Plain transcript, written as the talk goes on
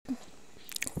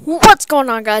What's going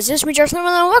on, guys? It's me, Justin, and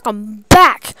welcome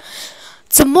back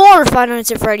to more Five Nights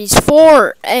at Freddy's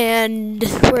 4. And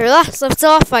where last left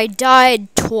off, I died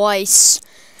twice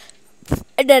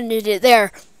and ended it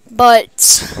there.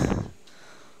 But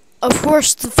of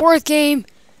course, the fourth game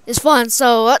is fun,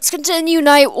 so let's continue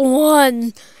night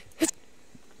 1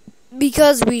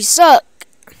 because we suck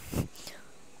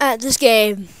at this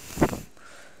game.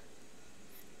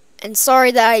 And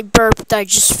sorry that I burped. I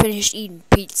just finished eating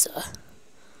pizza.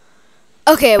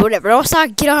 Okay, whatever. Let's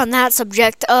not get on that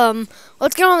subject.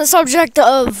 Let's get on the subject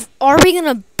of, are we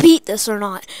gonna beat this or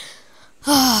not?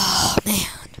 Oh, man.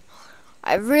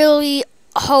 I really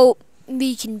hope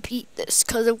we can beat this,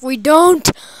 because if we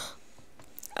don't,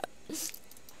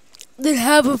 then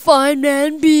have a fine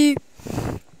man be.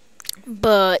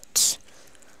 But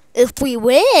if we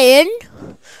win,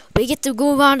 we get to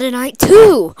go on to night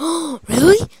 2.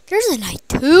 Really? There's a night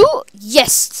 2?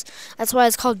 Yes! That's why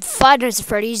it's called Five Nights at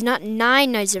Freddy's, not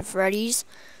 9 Nights at Freddy's.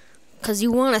 Because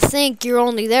you want to think you're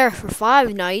only there for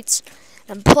 5 nights.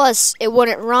 And plus, it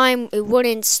wouldn't rhyme, it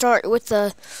wouldn't start with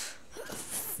the,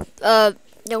 it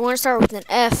wouldn't start with an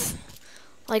F.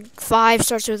 Like, 5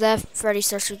 starts with F, Freddy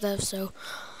starts with F, so.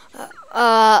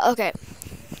 Okay.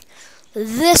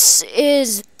 This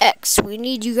is X. We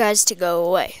need you guys to go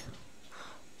away.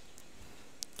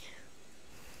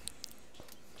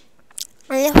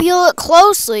 And if you look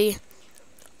closely,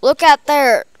 look at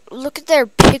their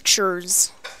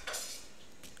pictures.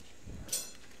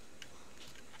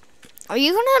 Are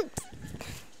you gonna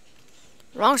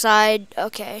wrong side?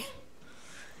 Okay.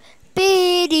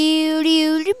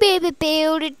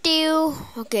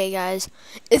 Okay, guys.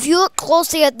 If you look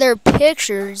closely at their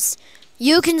pictures,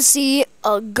 you can see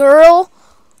a girl,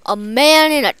 a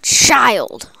man, and a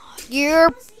child.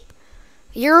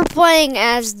 You're playing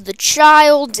as the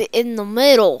child in the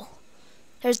middle.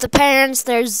 There's the parents,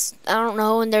 there's, I don't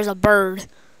know, and there's a bird.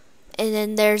 And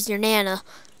then there's your Nana.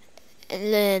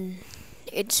 And then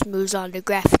it just moves on to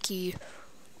graphic key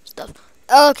stuff.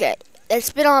 Okay,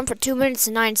 it's been on for 2 minutes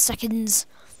and 9 seconds.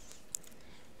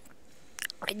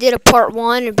 I did a part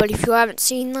 1, but if you haven't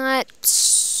seen that,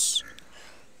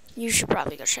 you should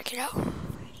probably go check it out.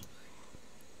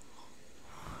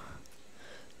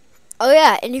 Oh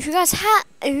yeah, and if you guys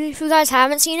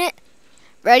haven't seen it,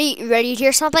 ready to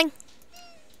hear something?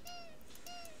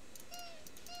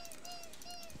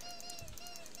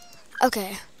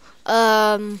 Okay.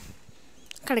 Kind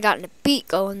of gotten a beat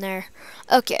going there.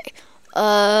 Okay.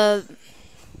 Nope,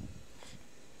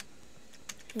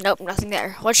 nothing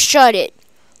there. Let's shut it.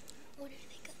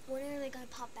 When are they gonna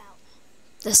pop out?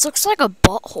 This looks like a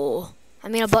butthole. I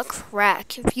mean, a butt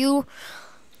crack. If you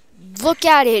look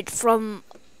at it from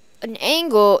an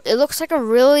angle, it looks like a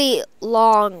really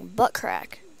long butt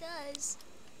crack. It does.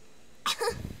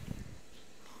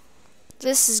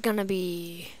 This is gonna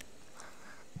be...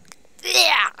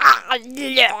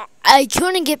 I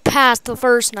couldn't get past the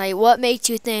first night. What makes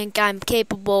you think I'm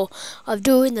capable of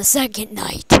doing the second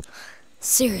night?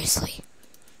 Seriously.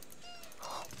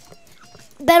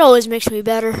 That always makes me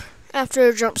better. After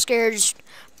a jump scare, just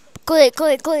click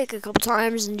a couple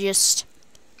times and just...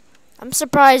 I'm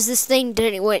surprised this thing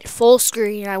didn't went full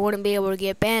screen and I wouldn't be able to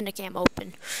get Bandicam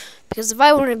open. Because if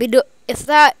I wouldn't be if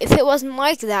it wasn't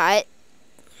like that,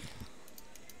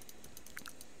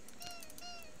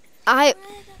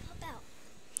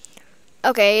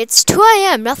 okay, it's 2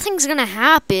 a.m. Nothing's gonna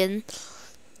happen.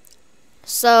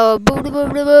 So boop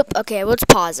boop boop boop. Okay, let's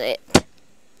pause it,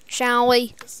 shall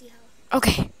we?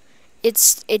 Okay,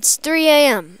 it's 3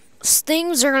 a.m.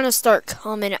 Things are gonna start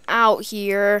coming out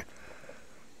here.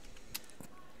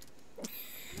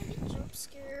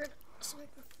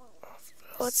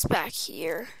 What's back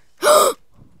here? What?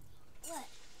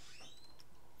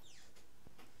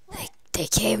 They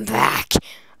came back.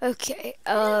 Okay,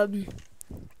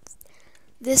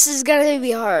 this is gonna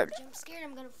be hard. I'm scared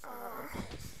I'm gonna fall.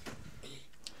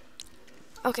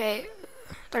 Okay,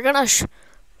 they're gonna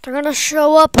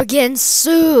show up again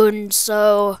soon.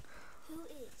 So Who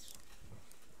is?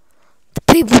 the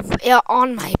people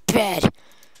on my bed.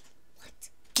 What?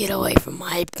 Get away from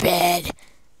my bed.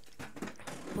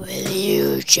 Will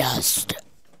you just...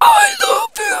 I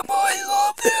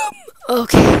love him.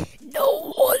 Okay,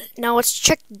 no one. Now let's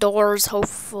check the doors.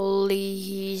 Hopefully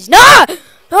he's not.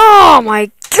 Oh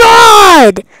my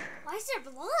god! Why is there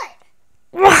blood?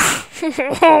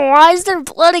 Why is there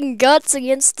blood and guts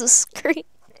against the screen?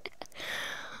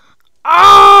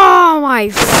 Oh my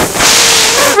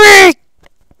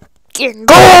freaking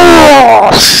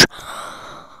gosh!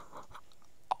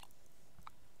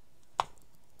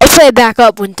 I'll play it back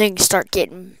up when things start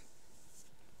getting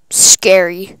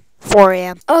scary. 4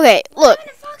 a.m. Okay, look.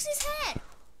 Fox's head.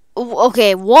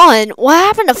 Okay, one, what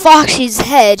happened to Foxy's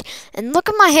head? And look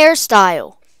at my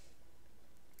hairstyle.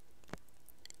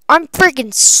 I'm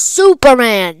freaking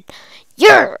Superman.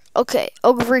 You're okay,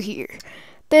 over here.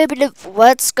 Baby,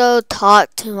 let's go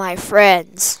talk to my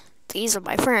friends. These are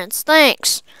my friends,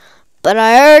 thanks. But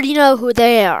I already know who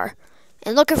they are.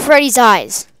 And look at Freddy's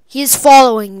eyes. He is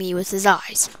following me with his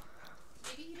eyes.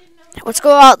 Let's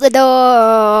go out the door.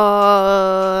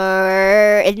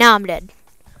 And now I'm dead.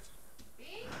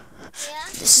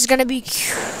 This is gonna be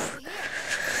cute.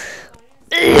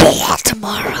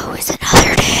 Tomorrow is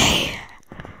another day.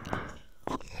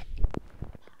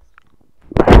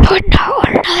 But no,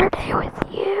 another day with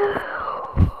you.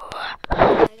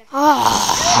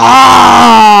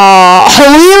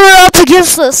 We were up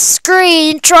against the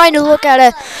screen trying to look at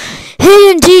a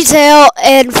hidden detail,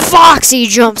 and Foxy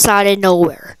jumps out of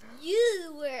nowhere.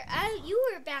 You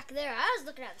were back there. I was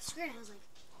looking at the screen. I was like,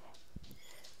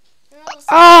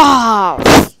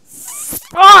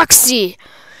 Foxy!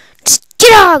 Just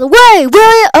get out of the way,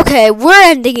 will you? Okay, we're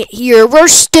ending it here. We're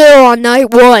still on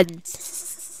night 1.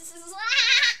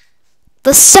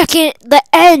 The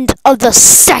end of the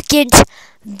second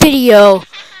video.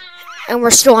 And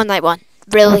we're still on night 1.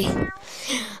 Really?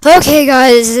 Okay,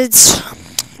 guys,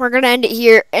 we're gonna end it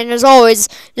here. And as always,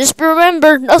 just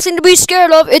remember, nothing to be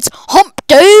scared of. It's hump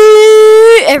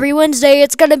day! Every Wednesday,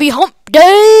 it's gonna be hump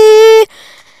day!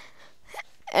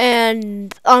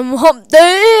 And on hump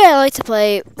day, I like to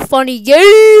play funny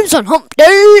games on hump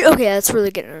day. Okay, that's really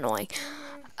getting annoying.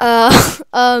 that's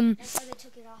why they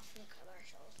took it off the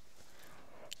commercial.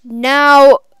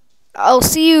 Now, I'll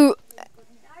see you.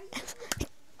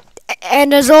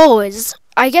 And as always,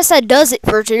 I guess that does it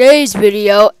for today's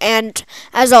video. And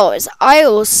as always, I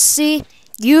will see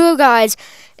you guys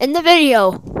in the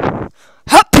video.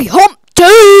 Happy hump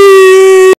day!